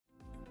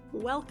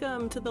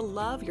Welcome to the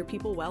Love Your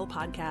People Well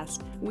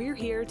podcast. We're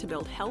here to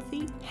build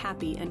healthy,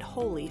 happy, and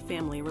holy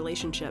family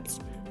relationships.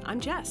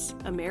 I'm Jess,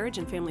 a marriage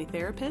and family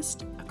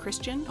therapist, a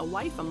Christian, a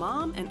wife, a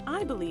mom, and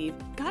I believe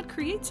God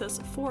creates us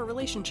for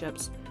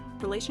relationships.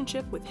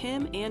 Relationship with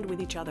Him and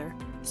with each other.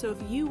 So if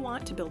you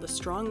want to build a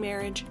strong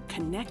marriage,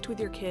 connect with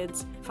your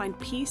kids, find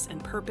peace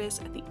and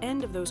purpose at the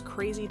end of those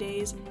crazy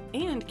days,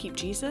 and keep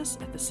Jesus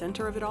at the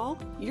center of it all,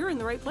 you're in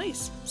the right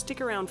place. Stick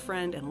around,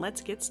 friend, and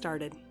let's get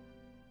started.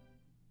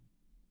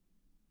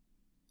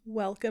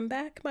 Welcome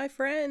back, my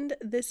friend.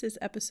 This is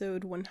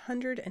episode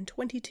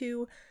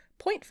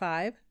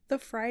 122.5, the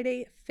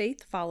Friday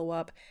Faith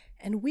Follow-Up,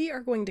 and we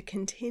are going to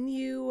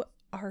continue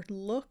our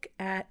look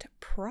at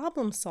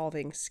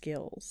problem-solving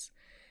skills.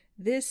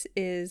 This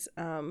is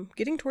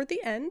getting toward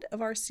the end of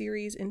our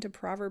series into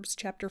Proverbs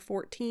chapter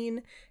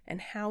 14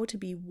 and how to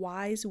be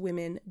wise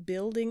women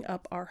building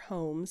up our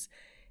homes.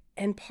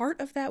 And part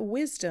of that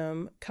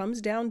wisdom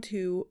comes down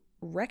to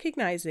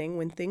recognizing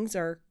when things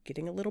are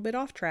getting a little bit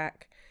off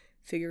track,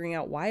 figuring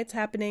out why it's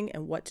happening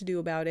and what to do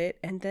about it,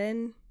 and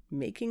then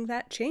making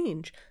that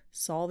change,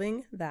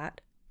 solving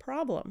that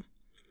problem.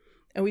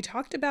 And we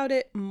talked about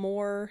it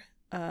more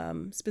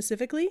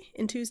specifically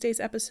in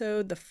Tuesday's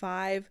episode, the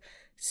 5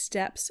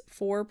 steps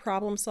for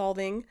problem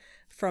solving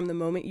from the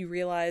moment you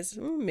realize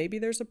maybe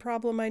there's a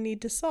problem I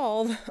need to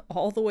solve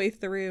all the way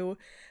through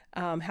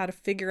how to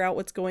figure out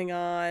what's going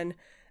on,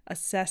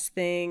 assess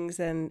things,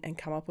 and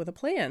come up with a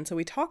plan. So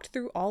we talked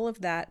through all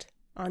of that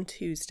on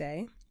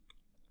Tuesday.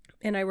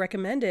 And I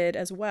recommended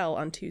as well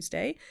on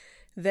Tuesday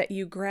that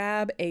you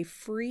grab a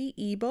free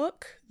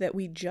ebook that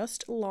we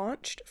just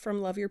launched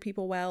from Love Your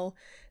People Well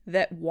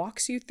that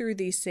walks you through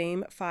these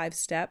same 5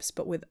 steps,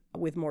 but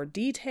with more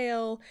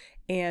detail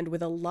and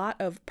with a lot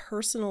of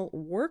personal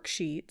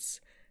worksheets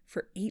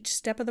for each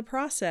step of the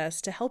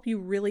process to help you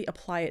really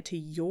apply it to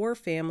your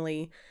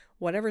family,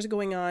 whatever's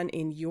going on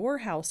in your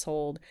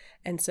household.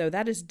 And so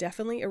that is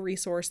definitely a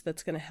resource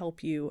that's going to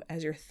help you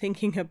as you're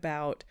thinking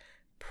about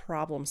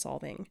problem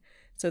solving.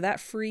 So that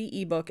free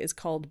ebook is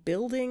called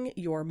Building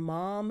Your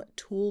Mom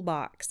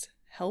Toolbox.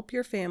 Help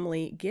your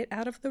family get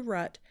out of the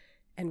rut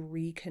and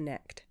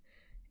reconnect.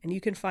 And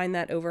you can find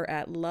that over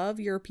at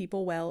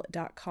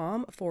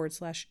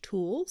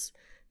loveyourpeoplewell.com/tools.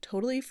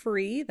 Totally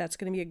free. That's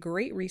going to be a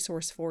great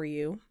resource for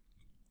you.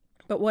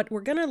 But what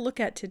we're going to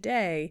look at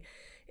today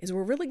is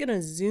we're really going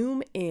to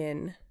zoom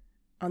in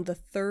on the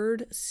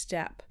 3rd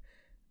step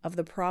of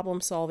the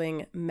problem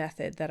solving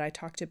method that I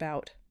talked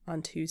about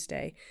on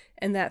Tuesday.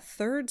 And that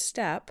 3rd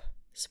step,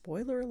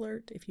 spoiler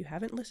alert if you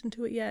haven't listened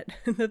to it yet,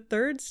 the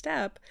 3rd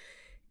step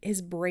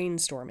is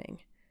brainstorming.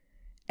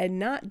 And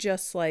not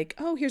just like,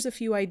 oh, here's a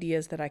few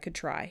ideas that I could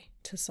try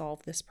to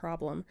solve this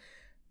problem,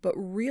 but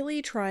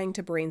really trying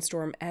to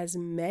brainstorm as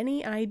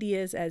many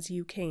ideas as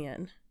you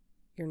can.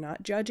 You're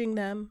not judging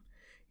them.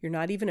 You're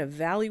not even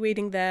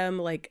evaluating them.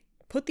 Like,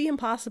 put the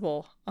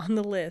impossible on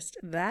the list.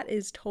 That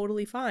is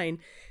totally fine,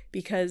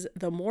 because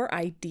the more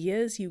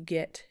ideas you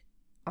get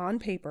on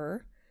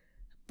paper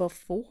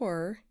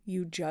before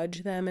you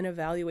judge them and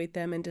evaluate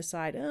them and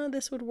decide, oh,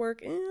 this would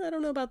work. I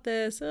don't know about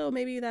this. Oh,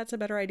 maybe that's a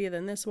better idea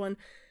than this one.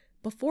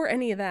 Before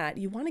any of that,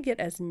 you want to get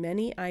as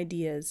many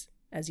ideas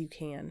as you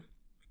can,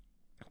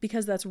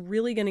 because that's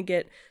really going to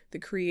get the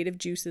creative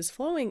juices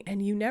flowing.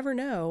 And you never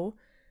know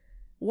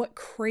what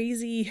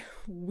crazy,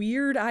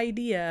 weird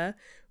idea,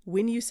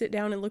 when you sit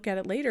down and look at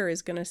it later,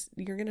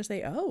 you're going to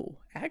say, oh,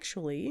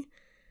 actually,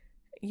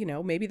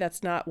 maybe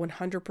that's not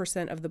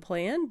 100% of the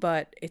plan,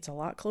 but it's a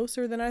lot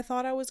closer than I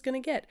thought I was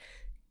going to get.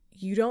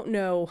 You don't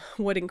know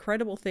what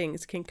incredible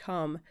things can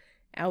come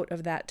out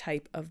of that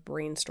type of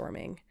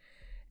brainstorming.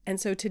 And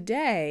so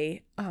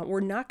today, we're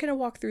not going to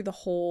walk through the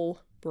whole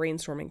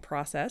brainstorming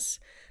process.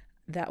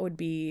 That would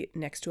be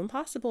next to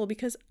impossible,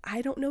 because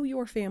I don't know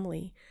your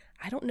family.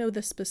 I don't know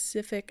the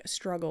specific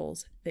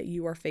struggles that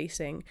you are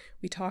facing.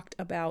 We talked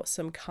about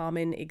some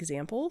common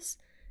examples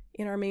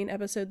in our main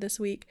episode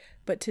this week,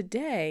 but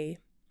today,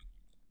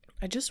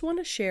 I just want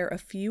to share a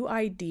few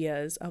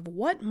ideas of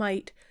what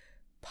might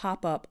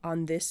pop up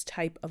on this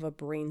type of a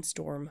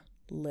brainstorm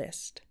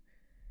list.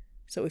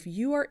 So if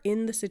you are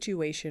in the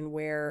situation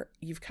where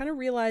you've kind of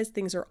realized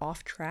things are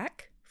off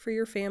track for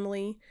your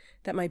family,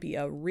 that might be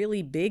a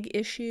really big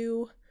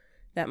issue,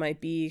 that might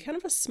be kind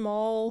of a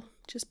small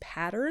just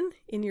pattern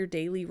in your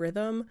daily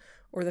rhythm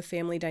or the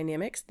family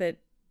dynamics that,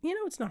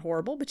 it's not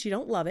horrible, but you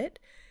don't love it,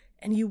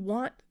 and you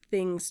want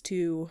things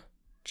to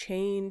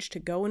change, to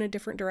go in a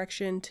different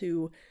direction,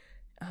 to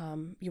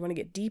you want to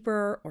get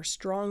deeper or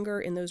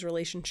stronger in those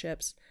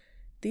relationships.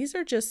 These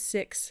are just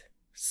 6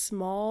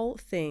 small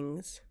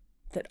things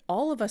that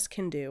all of us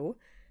can do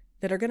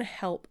that are going to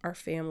help our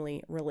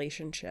family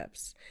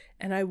relationships.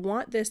 And I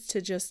want this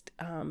to just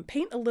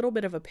paint a little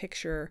bit of a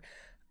picture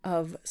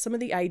of some of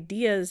the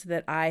ideas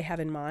that I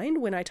have in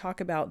mind when I talk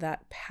about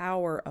that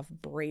power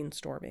of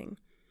brainstorming.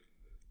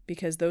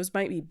 Because those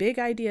might be big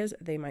ideas,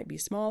 they might be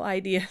small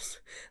ideas.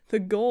 The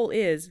goal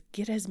is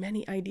get as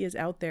many ideas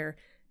out there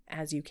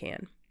as you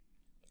can.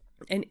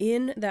 And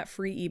in that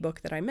free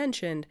ebook that I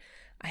mentioned,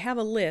 I have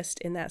a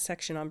list in that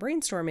section on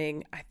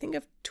brainstorming, I think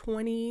of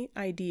 20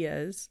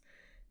 ideas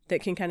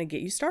that can kind of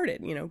get you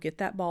started, get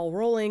that ball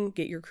rolling,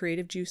 get your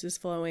creative juices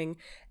flowing.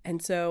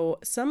 And so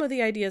some of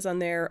the ideas on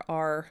there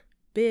are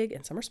big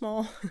and some are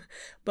small,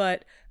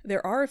 but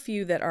there are a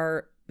few that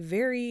are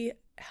very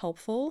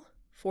helpful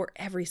for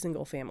every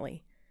single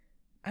family.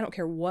 I don't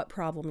care what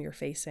problem you're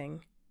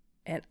facing.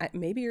 And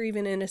maybe you're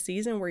even in a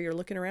season where you're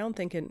looking around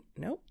thinking,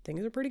 nope,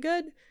 things are pretty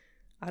good.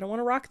 I don't want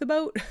to rock the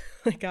boat.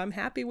 Like, I'm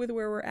happy with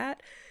where we're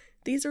at.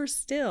 These are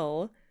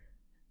still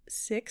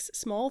 6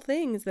 small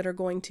things that are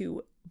going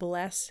to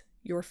bless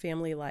your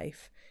family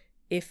life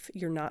if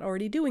you're not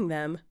already doing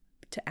them,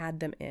 to add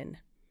them in.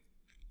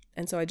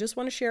 And so I just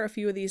want to share a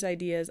few of these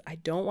ideas. I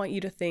don't want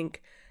you to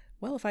think,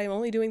 well, if I'm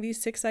only doing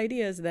these 6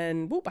 ideas,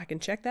 then whoop, I can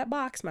check that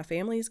box. My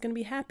family is going to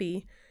be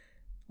happy.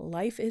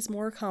 Life is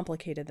more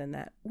complicated than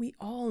that. We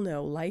all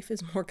know life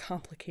is more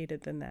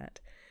complicated than that.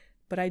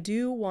 But I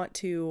do want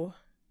to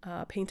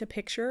paint a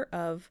picture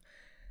of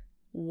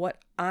what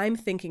I'm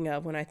thinking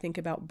of when I think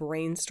about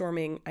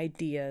brainstorming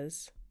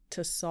ideas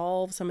to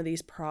solve some of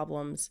these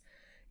problems,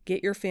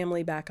 get your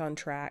family back on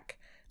track,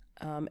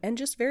 and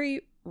just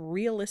very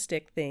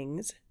realistic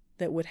things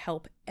that would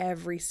help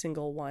every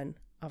single one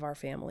of our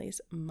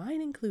families,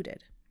 mine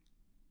included.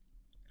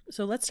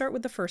 So let's start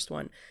with the first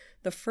one.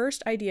 The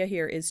first idea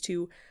here is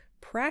to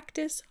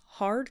practice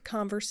hard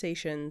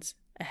conversations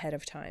ahead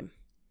of time.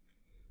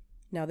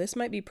 Now, this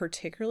might be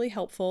particularly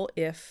helpful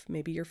if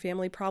maybe your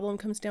family problem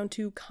comes down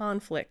to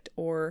conflict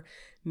or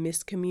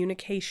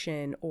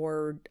miscommunication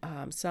or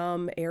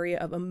some area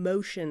of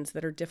emotions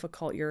that are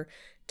difficult. Your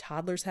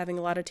toddler's having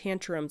a lot of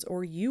tantrums,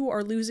 or you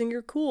are losing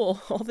your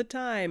cool all the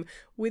time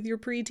with your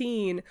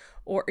preteen,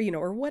 or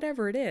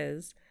whatever it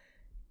is.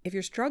 If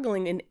you're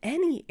struggling in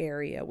any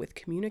area with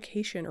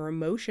communication or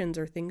emotions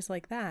or things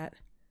like that,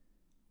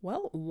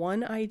 well,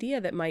 one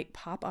idea that might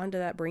pop onto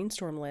that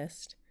brainstorm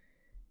list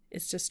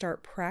is to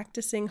start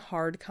practicing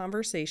hard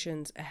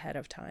conversations ahead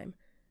of time.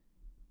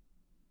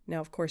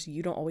 Now, of course,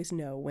 you don't always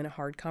know when a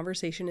hard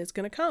conversation is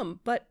going to come,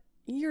 but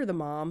you're the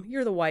mom,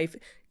 you're the wife,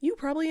 you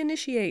probably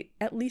initiate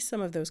at least some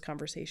of those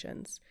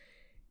conversations.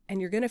 And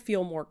you're going to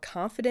feel more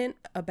confident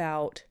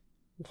about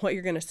what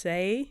you're going to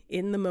say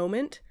in the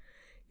moment.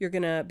 You're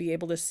going to be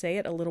able to say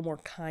it a little more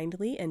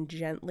kindly and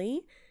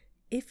gently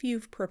if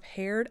you've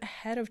prepared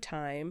ahead of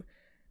time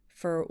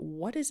for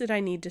what is it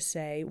I need to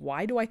say?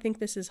 Why do I think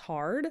this is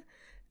hard?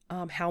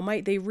 How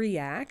might they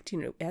react?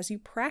 As you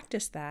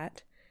practice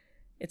that,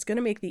 it's going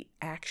to make the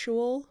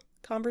actual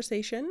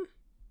conversation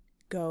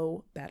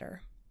go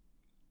better.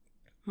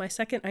 My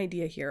second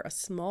idea here, a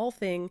small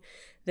thing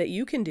that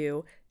you can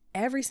do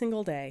every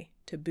single day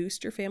to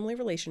boost your family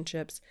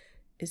relationships,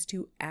 is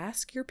to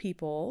ask your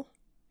people,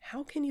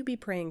 how can you be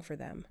praying for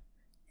them?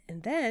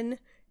 And then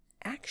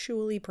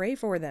actually pray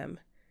for them.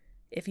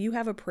 If you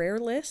have a prayer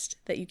list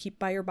that you keep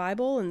by your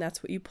Bible and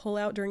that's what you pull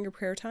out during your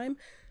prayer time,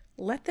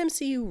 let them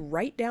see you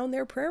write down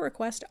their prayer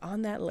request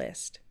on that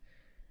list.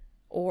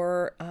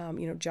 Or,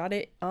 jot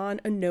it on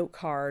a note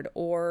card,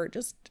 or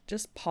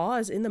just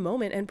pause in the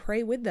moment and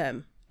pray with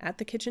them at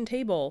the kitchen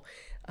table,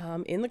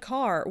 in the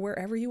car,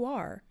 wherever you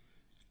are.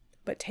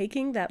 But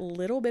taking that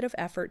little bit of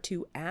effort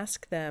to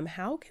ask them,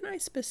 how can I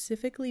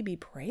specifically be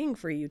praying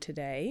for you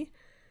today?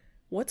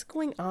 What's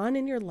going on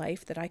in your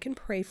life that I can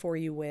pray for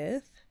you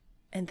with?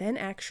 And then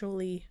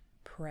actually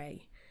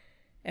pray.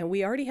 And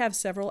we already have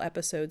several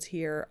episodes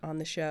here on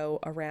the show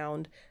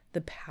around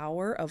the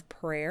power of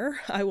prayer.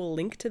 I will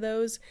link to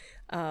those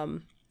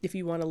if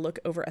you want to look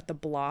over at the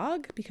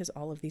blog, because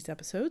all of these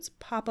episodes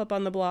pop up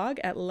on the blog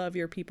at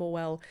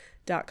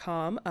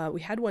loveyourpeoplewell.com.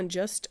 We had one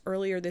just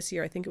earlier this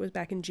year. I think it was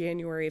back in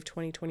January of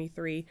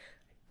 2023. I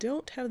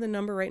don't have the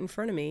number right in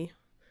front of me.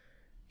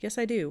 Yes,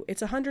 I do.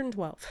 It's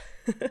 112.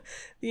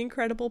 The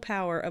incredible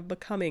power of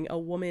becoming a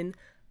woman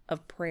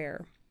of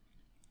prayer.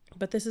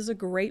 But this is a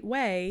great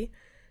way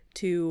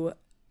to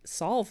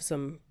solve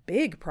some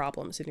big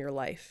problems in your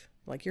life.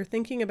 Like, you're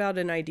thinking about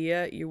an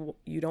idea, you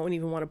don't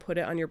even want to put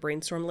it on your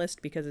brainstorm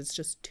list because it's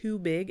just too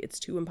big, it's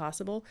too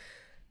impossible.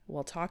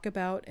 We'll talk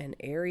about an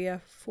area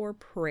for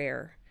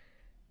prayer,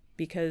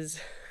 because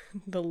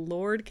the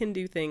Lord can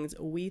do things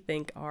we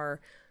think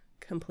are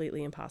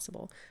completely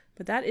impossible.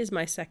 But that is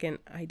my second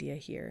idea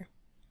here.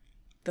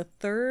 The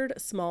third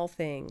small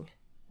thing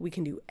we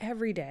can do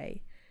every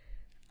day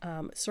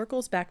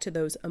circles back to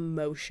those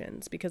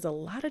emotions, because a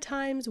lot of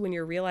times when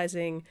you're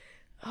realizing,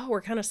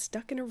 we're kind of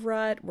stuck in a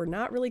rut, we're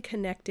not really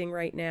connecting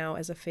right now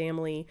as a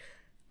family,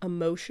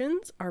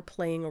 emotions are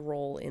playing a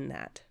role in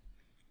that.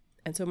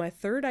 And so my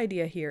third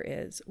idea here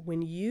is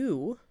when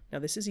you are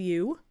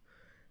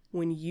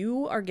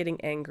getting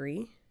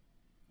angry,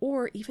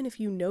 or even if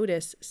you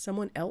notice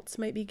someone else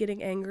might be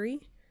getting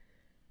angry,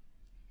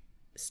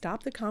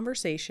 stop the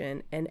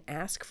conversation and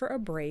ask for a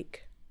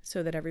break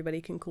so that everybody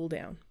can cool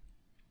down.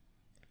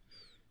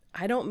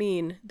 I don't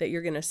mean that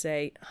you're going to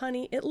say,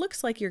 honey, it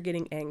looks like you're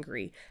getting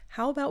angry.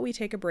 How about we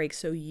take a break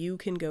so you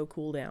can go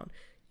cool down?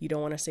 You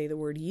don't want to say the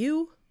word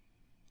you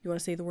want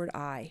to say the word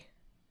I.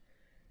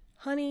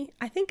 Honey,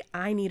 I think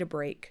I need a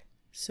break.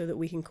 so that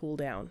we can cool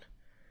down.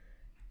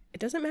 It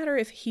doesn't matter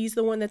if he's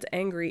the one that's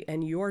angry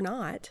and you're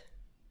not,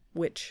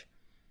 which,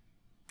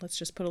 let's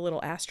just put a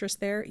little asterisk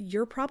there.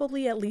 You're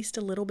probably at least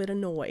a little bit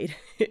annoyed,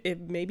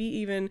 maybe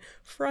even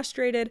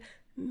frustrated,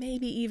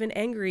 maybe even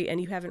angry, and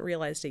you haven't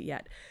realized it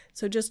yet.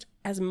 So just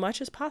as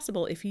much as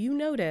possible, if you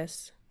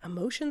notice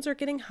emotions are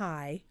getting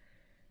high,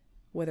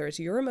 whether it's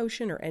your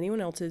emotion or anyone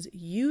else's,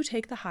 you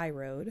take the high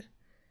road.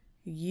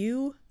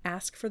 You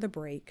ask for the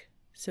break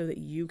so that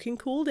you can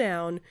cool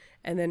down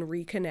and then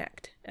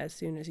reconnect as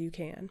soon as you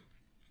can.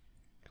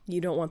 You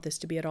don't want this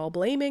to be at all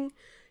blaming.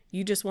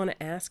 You just want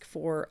to ask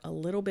for a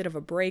little bit of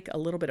a break, a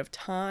little bit of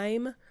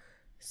time,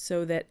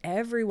 so that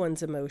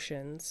everyone's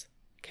emotions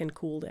can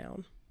cool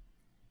down.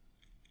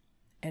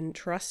 And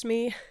trust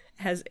me,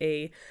 as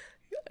a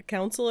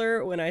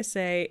counselor, when I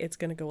say it's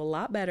going to go a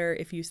lot better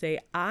if you say,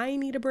 I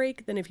need a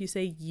break, than if you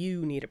say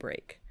you need a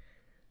break.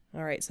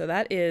 All right, so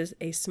that is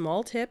a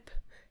small tip.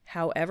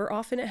 However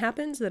often it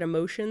happens that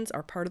emotions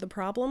are part of the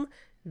problem,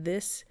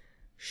 this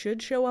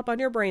should show up on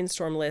your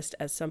brainstorm list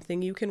as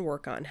something you can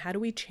work on. How do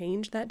we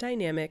change that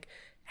dynamic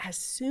as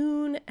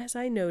soon as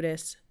I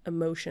notice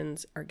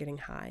emotions are getting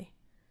high?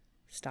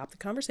 Stop the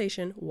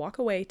conversation, walk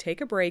away, take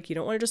a break. You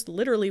don't want to just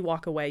literally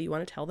walk away. You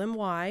want to tell them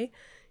why.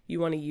 You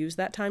want to use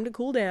that time to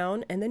cool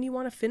down, and then you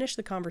want to finish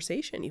the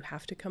conversation. You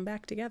have to come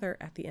back together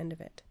at the end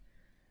of it.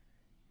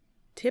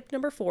 Tip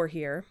number 4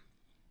 here,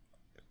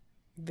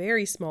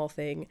 very small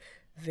thing,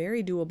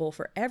 very doable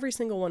for every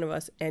single one of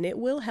us, and it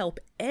will help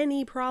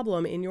any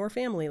problem in your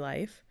family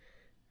life.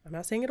 I'm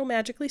not saying it'll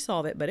magically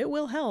solve it, but it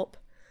will help,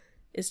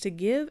 is to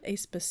give a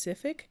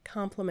specific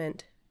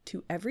compliment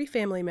to every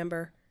family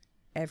member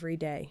every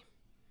day.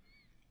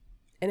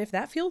 And if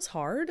that feels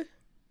hard,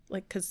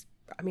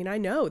 I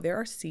know there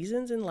are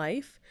seasons in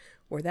life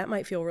where that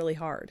might feel really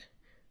hard,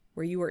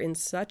 where you are in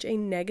such a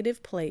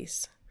negative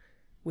place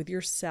with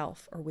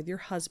yourself or with your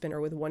husband or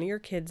with one of your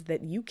kids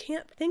that you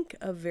can't think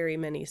of very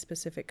many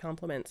specific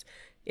compliments.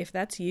 If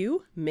that's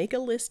you, make a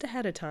list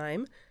ahead of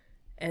time,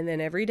 and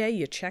then every day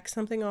you check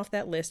something off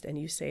that list and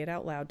you say it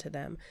out loud to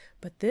them.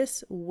 But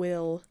this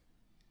will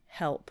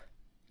help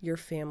your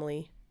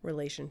family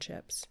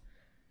relationships.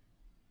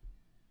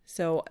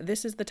 So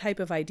this is the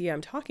type of idea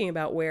I'm talking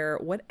about, where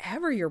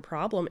whatever your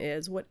problem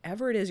is,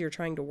 whatever it is you're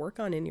trying to work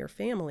on in your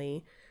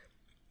family,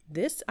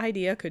 this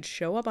idea could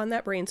show up on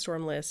that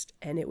brainstorm list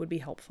and it would be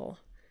helpful.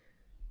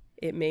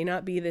 It may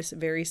not be this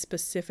very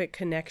specific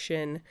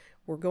connection.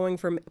 We're going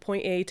from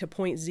point A to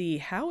point Z.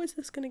 How is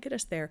this going to get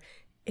us there?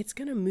 It's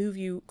going to move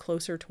you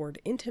closer toward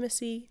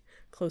intimacy,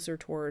 closer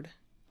toward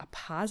a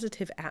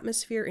positive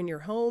atmosphere in your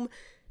home,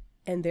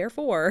 and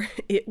therefore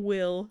it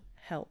will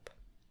help.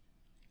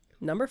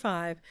 Number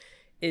 5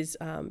 is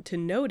to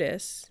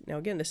notice. Now,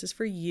 again, this is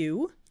for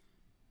you.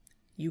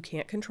 You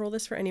can't control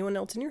this for anyone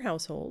else in your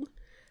household,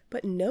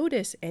 but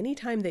notice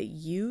anytime that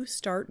you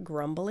start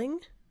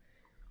grumbling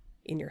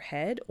in your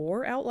head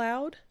or out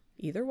loud,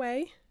 either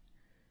way,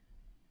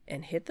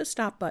 and hit the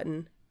stop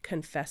button,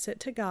 confess it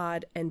to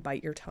God, and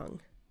bite your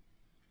tongue.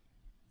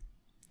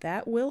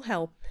 That will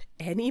help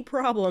any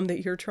problem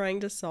that you're trying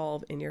to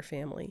solve in your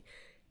family.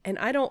 And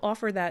I don't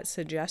offer that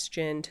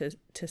suggestion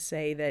to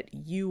say that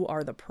you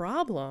are the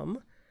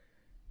problem,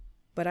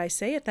 but I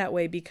say it that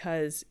way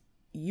because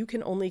you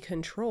can only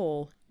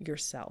control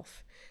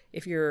yourself.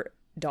 If your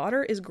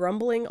daughter is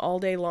grumbling all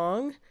day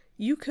long,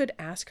 you could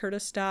ask her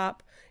to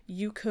stop.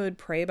 You could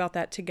pray about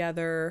that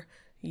together.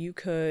 You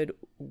could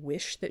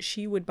wish that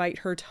she would bite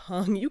her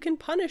tongue. You can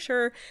punish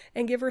her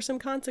and give her some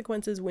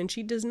consequences when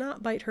she does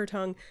not bite her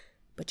tongue,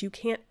 but you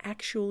can't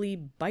actually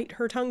bite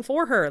her tongue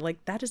for her.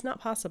 That is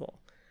not possible.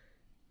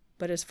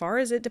 But as far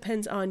as it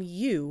depends on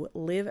you,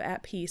 live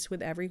at peace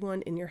with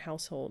everyone in your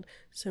household.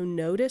 So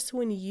notice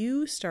when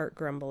you start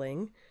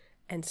grumbling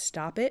and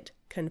stop it,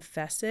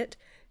 confess it,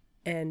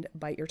 and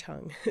bite your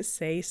tongue.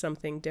 Say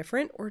something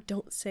different or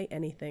don't say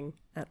anything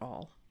at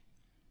all.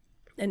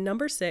 And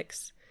number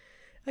 6,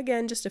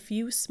 again, just a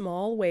few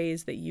small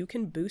ways that you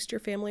can boost your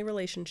family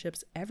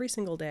relationships every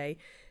single day,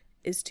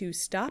 is to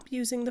stop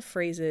using the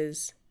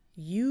phrases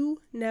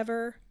you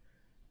never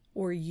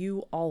or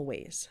you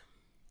always.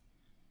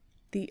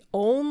 The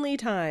only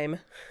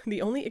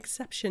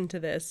exception to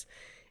this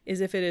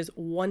is if it is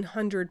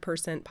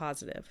 100%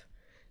 positive.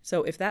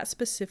 So if that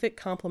specific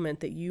compliment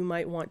that you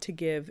might want to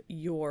give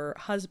your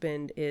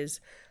husband is,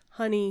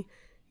 honey,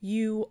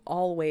 you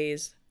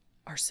always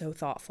are so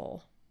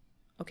thoughtful.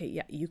 Okay,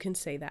 yeah, you can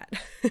say that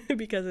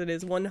because it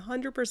is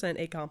 100%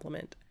 a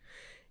compliment.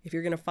 If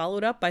you're going to follow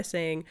it up by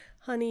saying,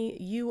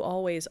 honey, you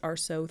always are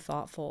so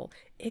thoughtful,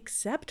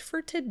 except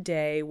for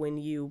today when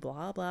you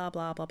blah, blah,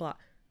 blah, blah, blah.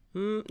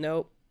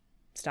 Nope.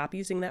 Stop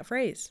using that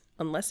phrase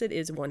unless it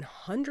is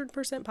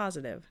 100%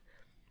 positive,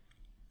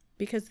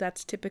 because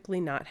that's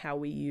typically not how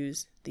we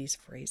use these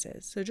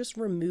phrases. So just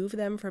remove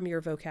them from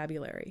your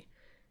vocabulary.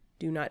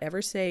 Do not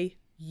ever say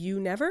you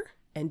never,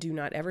 and do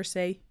not ever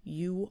say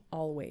you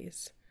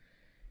always.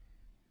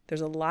 There's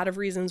a lot of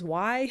reasons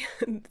why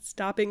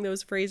stopping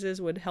those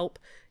phrases would help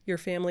your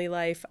family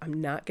life.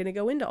 I'm not going to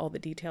go into all the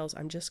details.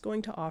 I'm just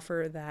going to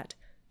offer that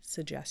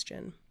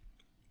suggestion.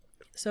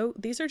 So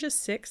these are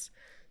just 6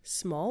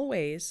 small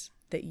ways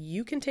that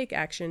you can take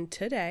action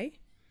today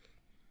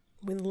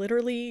with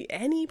literally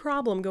any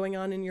problem going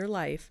on in your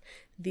life.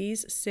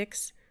 These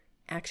 6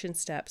 action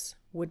steps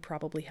would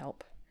probably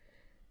help.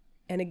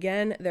 And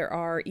again, there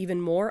are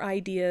even more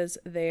ideas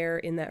there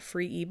in that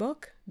free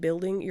ebook,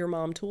 Building Your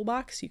Mom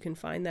Toolbox. You can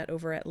find that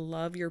over at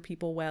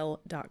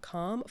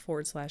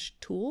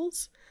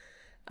loveyourpeoplewell.com/tools.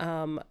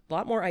 A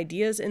lot more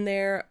ideas in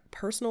there,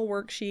 personal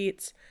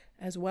worksheets,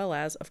 as well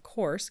as, of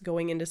course,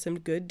 going into some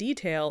good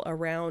detail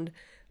around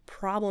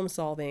problem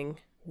solving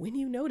when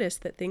you notice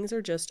that things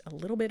are just a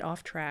little bit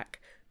off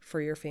track for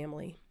your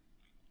family.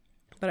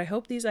 But I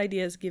hope these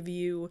ideas give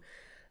you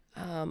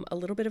a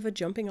little bit of a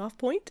jumping off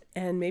point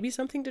and maybe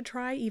something to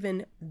try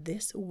even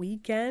this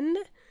weekend.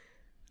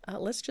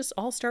 Let's just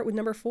all start with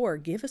number 4.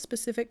 Give a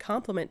specific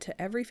compliment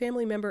to every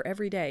family member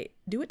every day.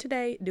 Do it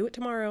today, do it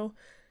tomorrow,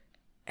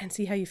 and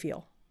see how you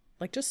feel.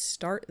 Like, just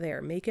start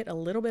there. Make it a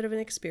little bit of an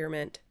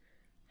experiment.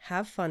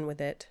 Have fun with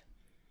it.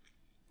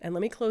 And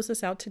let me close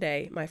this out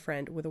today, my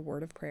friend, with a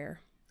word of prayer.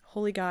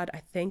 Holy God,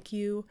 I thank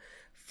you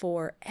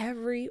for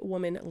every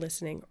woman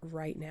listening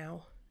right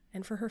now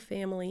and for her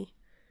family.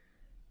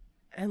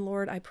 And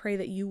Lord, I pray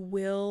that you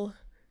will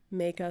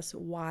make us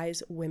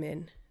wise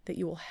women, that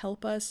you will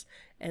help us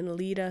and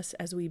lead us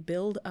as we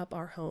build up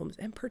our homes,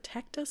 and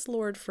protect us,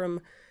 Lord,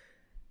 from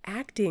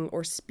acting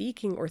or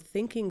speaking or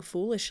thinking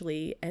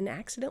foolishly and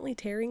accidentally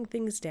tearing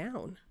things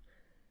down.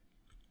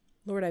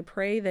 Lord, I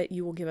pray that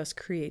you will give us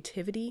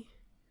creativity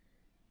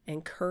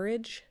and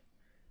courage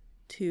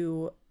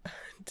to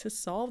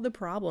solve the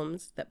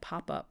problems that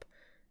pop up,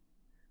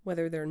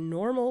 whether they're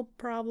normal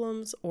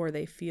problems or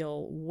they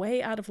feel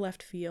way out of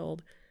left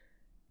field.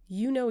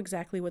 You know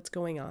exactly what's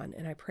going on,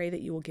 and I pray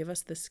that you will give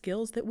us the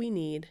skills that we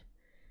need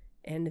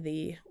and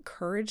the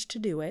courage to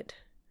do it,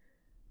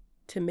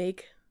 to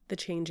make the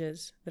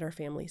changes that our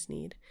families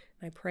need.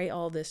 And I pray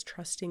all this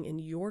trusting in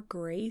your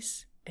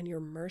grace and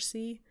your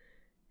mercy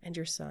and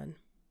your Son.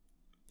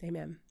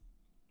 Amen.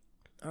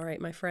 All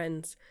right, my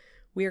friends,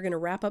 we are going to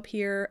wrap up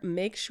here.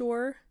 Make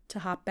sure to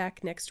hop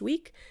back next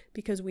week,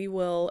 because we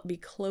will be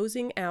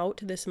closing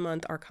out this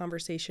month our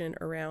conversation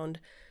around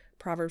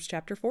Proverbs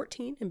chapter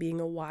 14 and being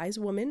a wise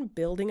woman,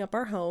 building up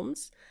our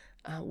homes.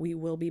 We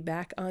will be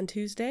back on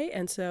Tuesday.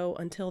 And so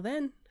until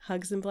then,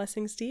 hugs and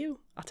blessings to you.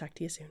 I'll talk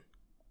to you soon.